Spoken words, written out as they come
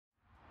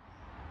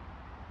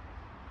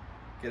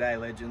G'day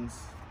legends,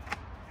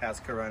 how's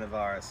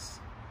coronavirus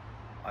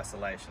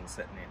isolation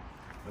setting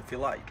in? If you're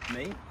like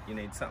me, you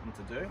need something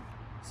to do,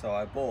 so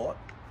I bought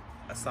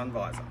a sun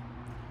visor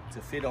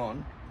to fit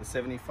on the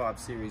 75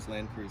 Series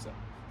Landcruiser.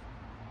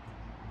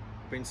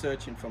 Been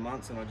searching for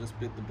months and I just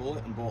bit the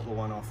bullet and bought the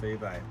one off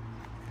eBay.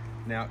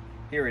 Now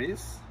here it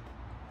is,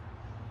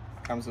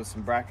 comes with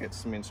some brackets,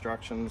 some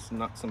instructions,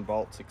 nuts and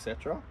bolts,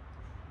 etc.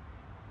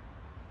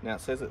 Now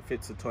it says it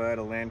fits a Toyota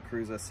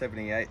Landcruiser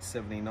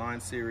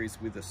 78-79 series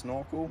with a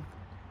snorkel,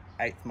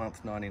 8th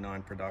month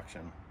 99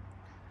 production.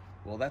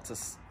 Well, that's a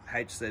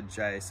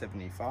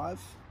HZJ75,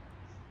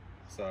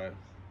 so it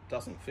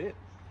doesn't fit.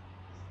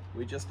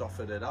 We just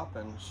offered it up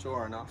and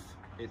sure enough,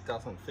 it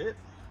doesn't fit.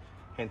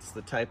 Hence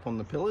the tape on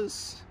the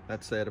pillars.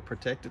 That's there to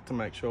protect it, to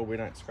make sure we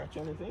don't scratch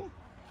anything.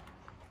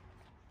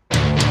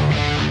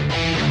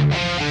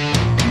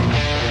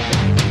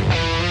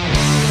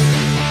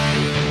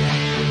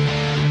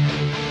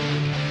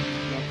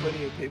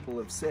 Plenty of people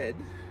have said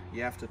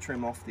you have to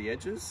trim off the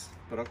edges,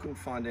 but I couldn't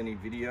find any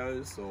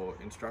videos or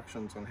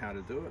instructions on how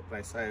to do it.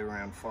 They say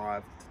around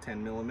 5 to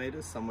 10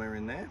 millimeters, somewhere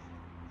in there.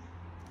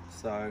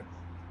 So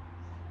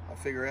I'll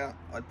figure out,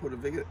 I'd put a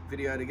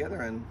video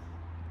together and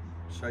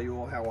show you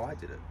all how I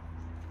did it.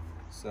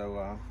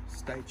 So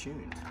stay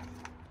tuned.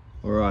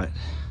 All right.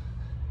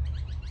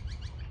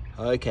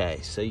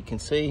 Okay, so you can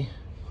see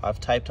I've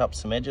taped up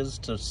some edges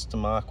just to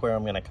mark where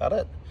I'm going to cut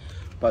it,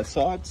 both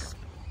sides.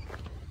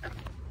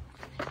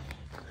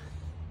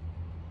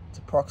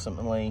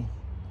 Approximately,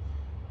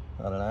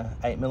 I don't know,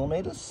 8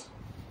 millimeters.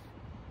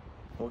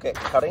 We'll get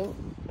cutting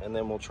and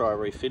then we'll try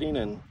refitting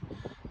and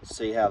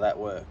see how that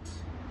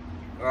works.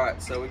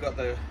 Alright, so we've got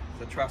the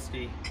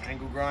trusty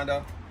angle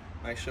grinder.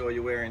 Make sure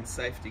you're wearing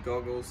safety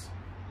goggles,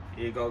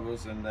 ear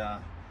goggles, and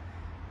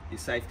your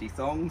safety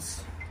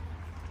thongs.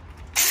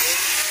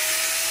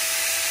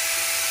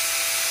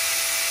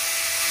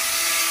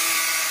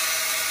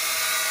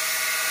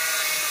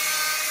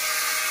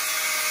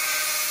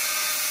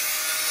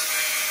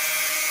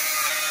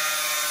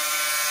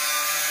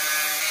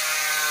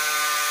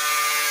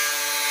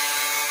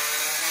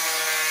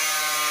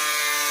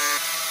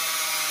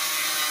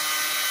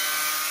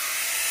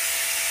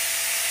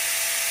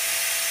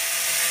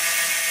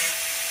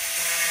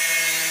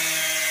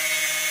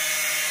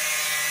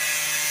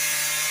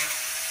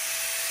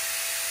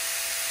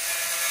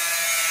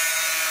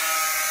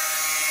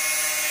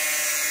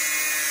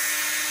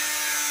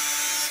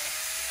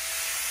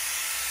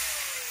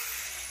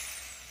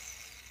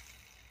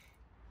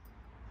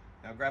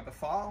 Now grab a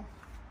file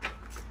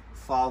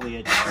the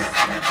edges.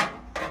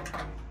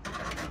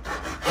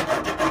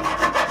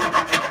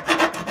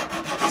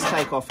 Just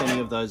take off any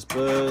of those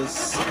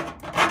burrs.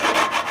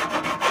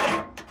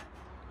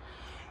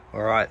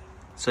 Alright,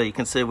 so you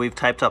can see we've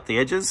taped up the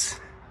edges.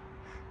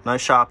 No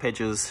sharp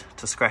edges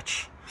to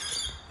scratch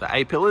the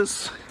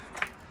A-pillars.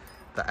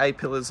 The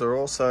A-pillars are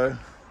also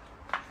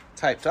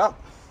taped up.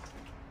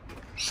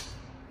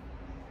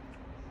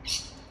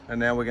 And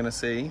now we're going to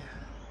see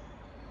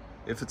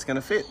if it's going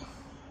to fit.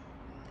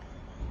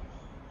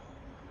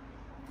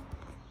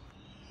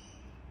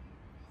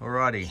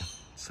 Alrighty,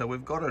 so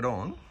we've got it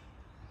on.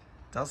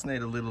 Does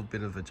need a little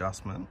bit of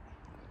adjustment.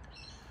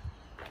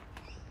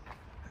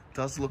 It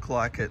does look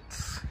like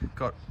it's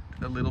got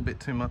a little bit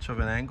too much of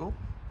an angle.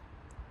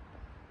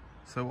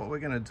 So what we're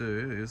going to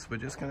do is we're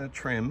just going to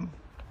trim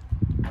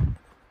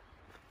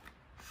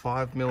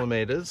 5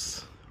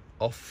 millimeters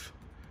off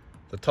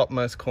the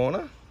topmost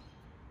corner,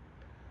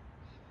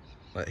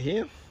 right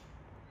here,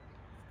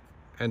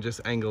 and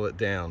just angle it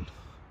down.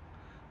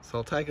 So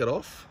I'll take it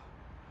off.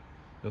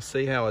 You'll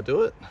see how I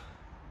do it,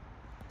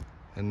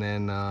 and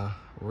then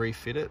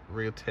refit it,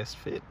 real test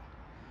fit,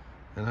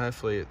 and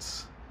hopefully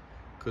it's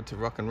good to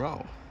rock and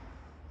roll.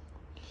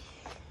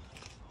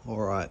 All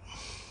right,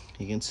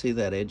 you can see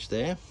that edge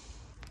there,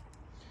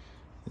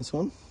 this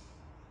one.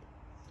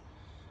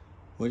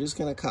 We're just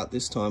going to cut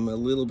this time a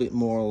little bit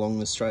more along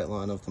the straight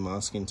line of the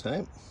masking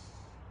tape,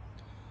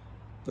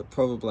 but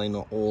probably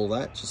not all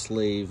that, just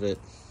leave it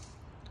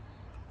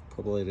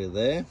probably to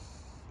there.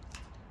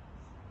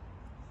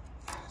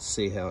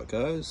 See how it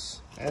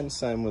goes, and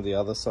same with the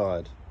other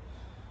side.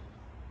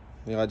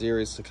 The idea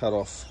is to cut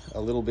off a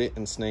little bit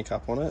and sneak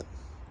up on it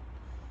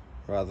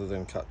rather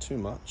than cut too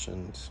much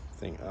and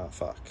think, ah,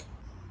 fuck.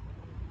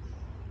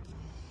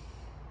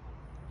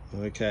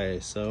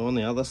 Okay, so on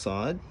the other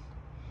side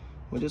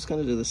we're just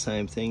going to do the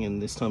same thing, and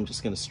this time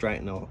just going to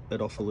straighten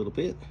it off a little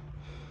bit.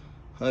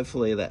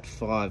 Hopefully that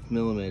 5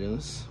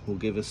 millimeters will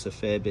give us a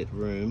fair bit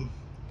room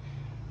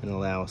and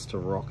allow us to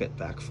rock it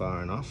back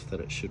far enough that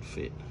it should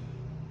fit.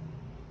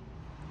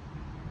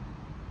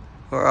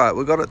 Alright,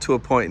 we've got it to a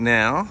point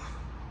now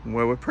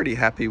where we're pretty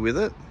happy with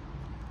it.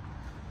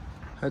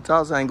 It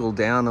does angle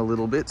down a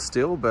little bit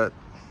still, but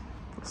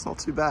it's not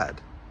too bad.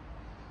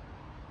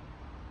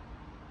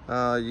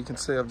 You can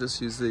see I've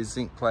just used these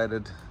zinc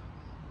plated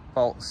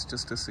bolts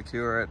just to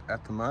secure it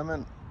at the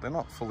moment. They're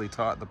not fully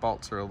tight, the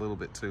bolts are a little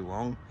bit too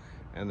long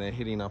and they're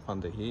hitting up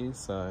under here,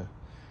 so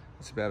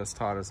it's about as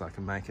tight as I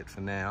can make it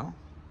for now.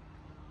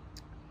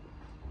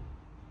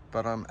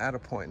 but I'm at a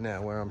point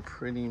now where I'm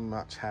pretty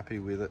much happy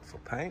with it for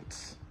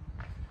paint,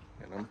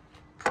 and I'm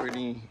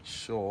pretty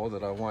sure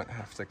that I won't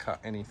have to cut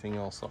anything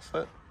else off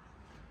it.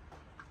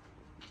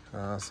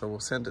 So we'll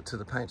send it to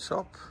the paint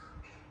shop.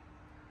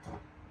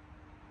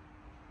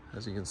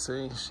 As you can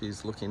see,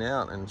 she's looking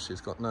out and she's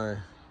got no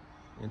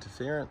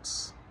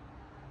interference.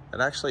 It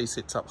actually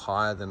sits up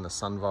higher than the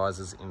sun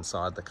visors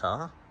inside the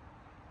car,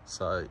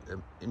 so it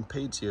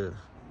impedes your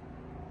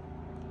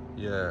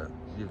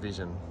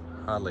vision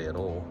hardly at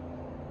all.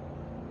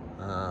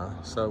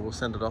 So we'll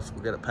send it off,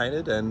 we'll get it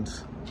painted, and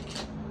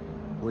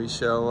we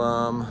shall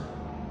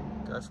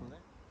go from there.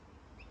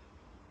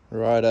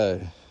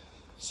 Righto,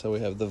 so we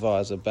have the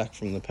visor back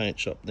from the paint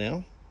shop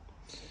now.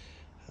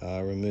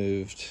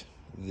 Removed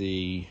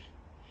the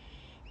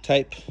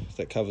tape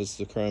that covers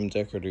the chrome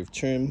decorative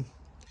trim.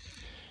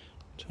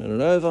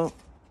 Turn it over.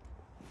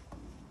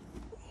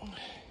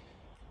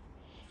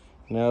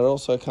 Now it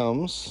also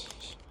comes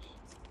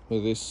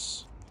with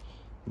this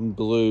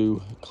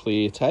blue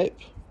clear tape.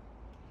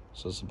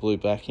 So it's a blue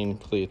backing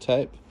clear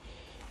tape.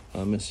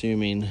 I'm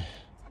assuming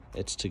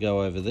it's to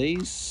go over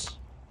these,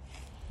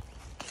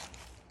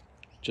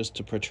 just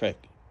to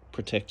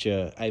protect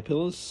your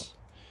A-pillars.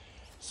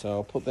 So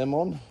I'll put them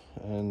on,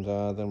 and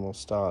then we'll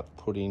start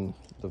putting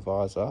the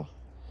visor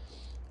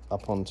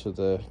up onto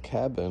the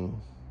cab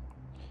and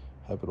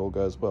hope it all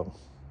goes well.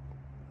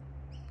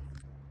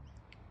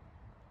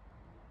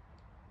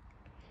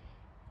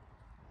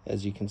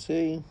 As you can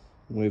see,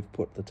 we've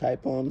put the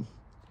tape on.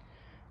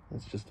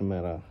 It's just a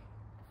matter of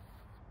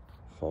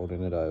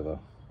folding it over,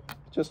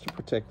 just to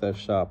protect those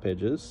sharp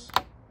edges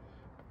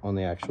on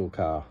the actual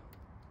car.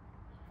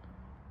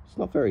 It's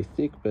not very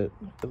thick, but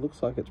it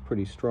looks like it's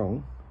pretty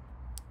strong.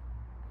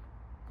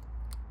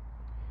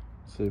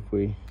 See if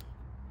we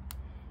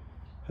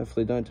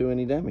hopefully don't do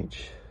any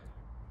damage.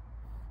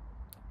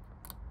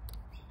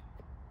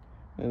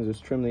 And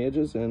just trim the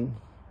edges and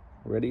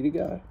ready to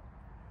go.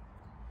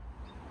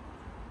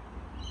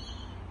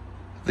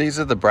 These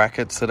are the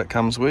brackets that it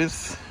comes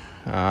with.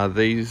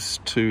 These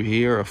two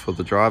here are for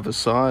the driver's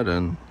side,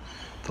 and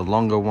the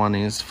longer one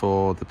is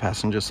for the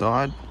passenger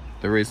side.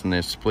 The reason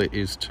they're split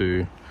is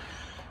to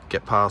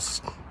get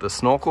past the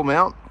snorkel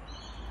mount.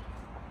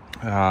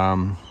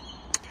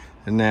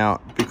 And now,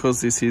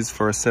 because this is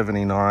for a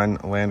 79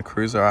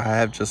 Landcruiser, I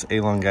have just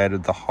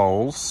elongated the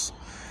holes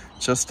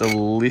just a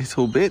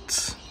little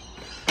bit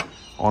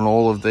on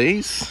all of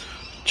these,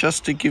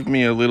 just to give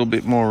me a little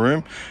bit more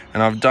room.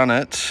 And I've done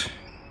it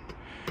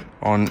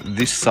on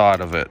this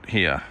side of it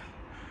here.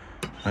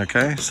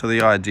 Okay, so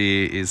the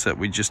idea is that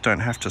we just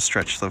don't have to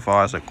stretch the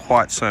visor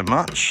quite so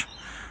much.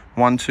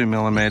 1-2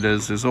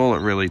 millimeters is all it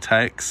really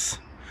takes.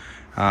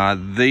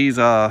 These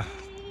are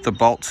the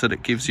bolts that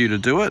it gives you to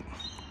do it.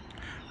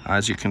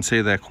 As you can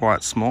see, they're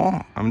quite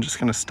small. I'm just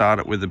going to start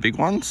it with the big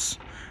ones,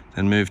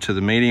 then move to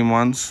the medium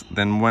ones.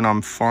 Then when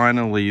I'm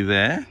finally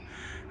there,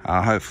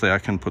 hopefully I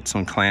can put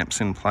some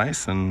clamps in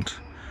place and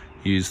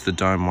use the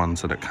dome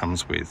ones that it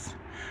comes with.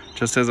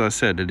 Just as I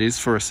said, it is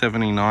for a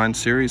 79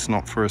 series,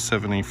 not for a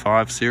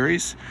 75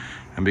 series.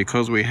 And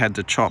because we had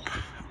to chop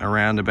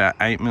around about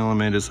 8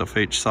 millimeters off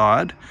each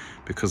side,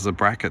 because the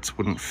brackets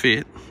wouldn't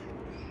fit,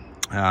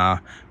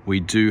 we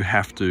do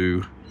have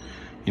to,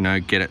 you know,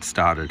 get it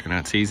started. And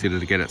it's easier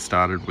to get it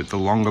started with the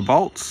longer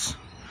bolts,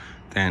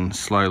 then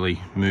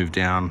slowly move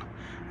down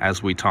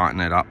as we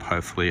tighten it up.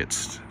 Hopefully it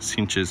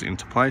cinches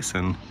into place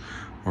and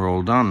we're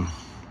all done.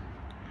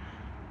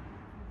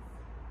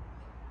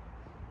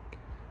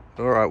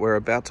 All right, we're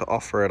about to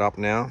offer it up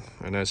now.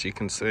 And as you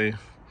can see,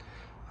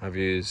 I've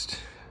used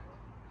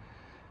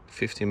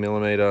 50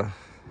 millimeter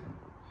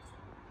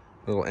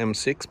little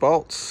M6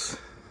 bolts.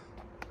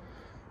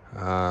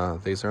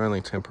 These are only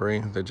temporary.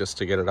 They're just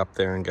to get it up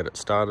there and get it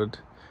started.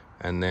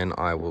 And then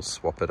I will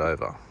swap it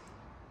over.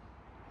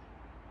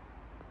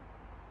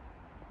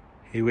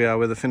 Here we are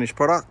with the finished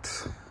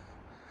product.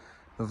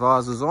 The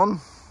visor's on.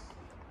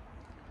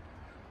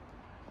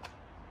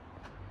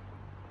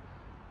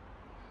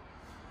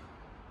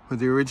 With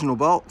the original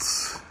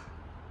bolts,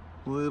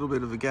 a little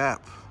bit of a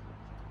gap.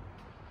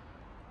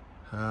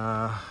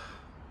 It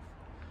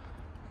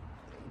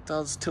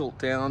does tilt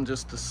down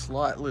just a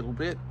slight little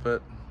bit,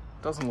 but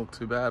doesn't look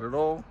too bad at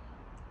all.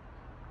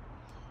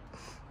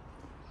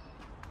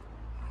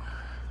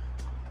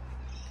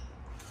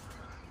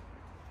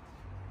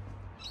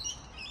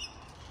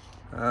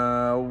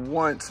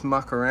 Won't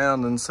muck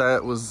around and say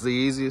it was the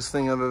easiest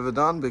thing I've ever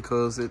done,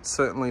 because it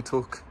certainly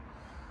took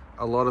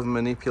a lot of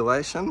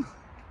manipulation.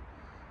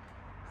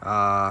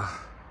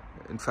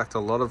 In fact, a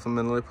lot of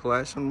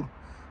manipulation.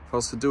 If I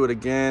was to do it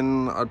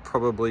again, I'd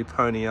probably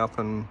pony up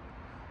and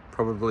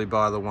probably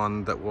buy the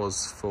one that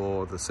was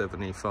for the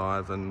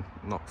 75 and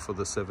not for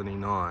the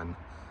 79.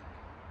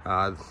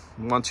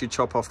 Once you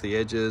chop off the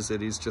edges,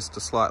 it is just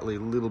a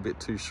little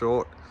bit too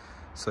short,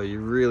 so you're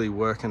really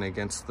working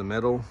against the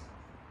metal.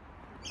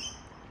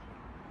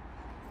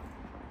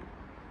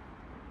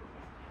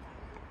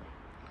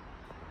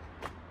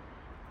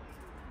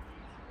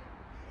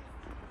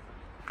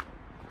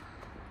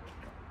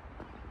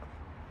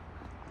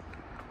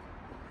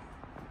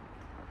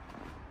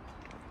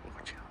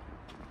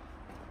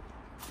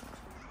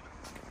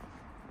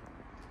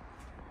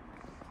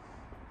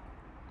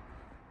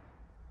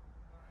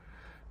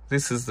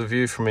 This is the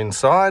view from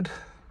inside.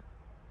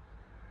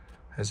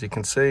 As you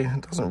can see,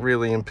 it doesn't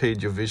really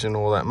impede your vision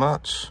all that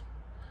much.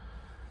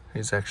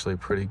 It's actually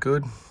pretty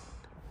good.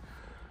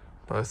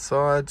 Both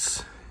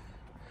sides.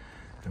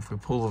 If we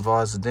pull the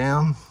visor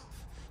down,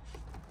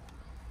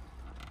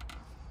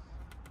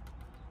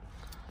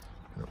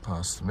 get it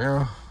past the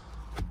mirror,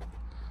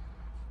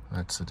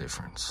 that's the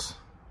difference.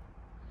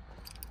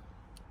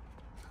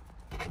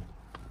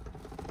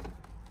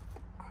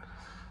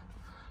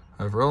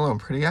 Overall, I'm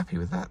pretty happy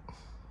with that.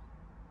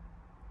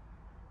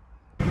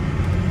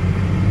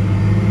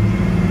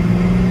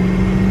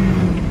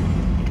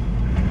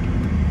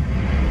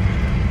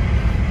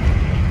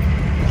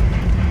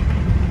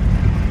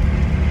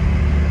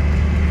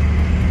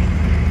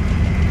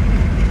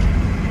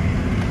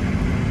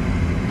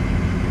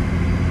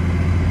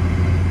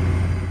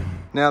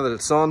 Now that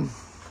it's on,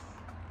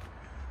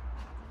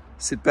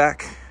 sit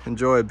back,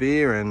 enjoy a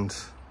beer, and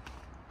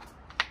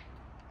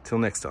till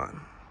next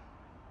time.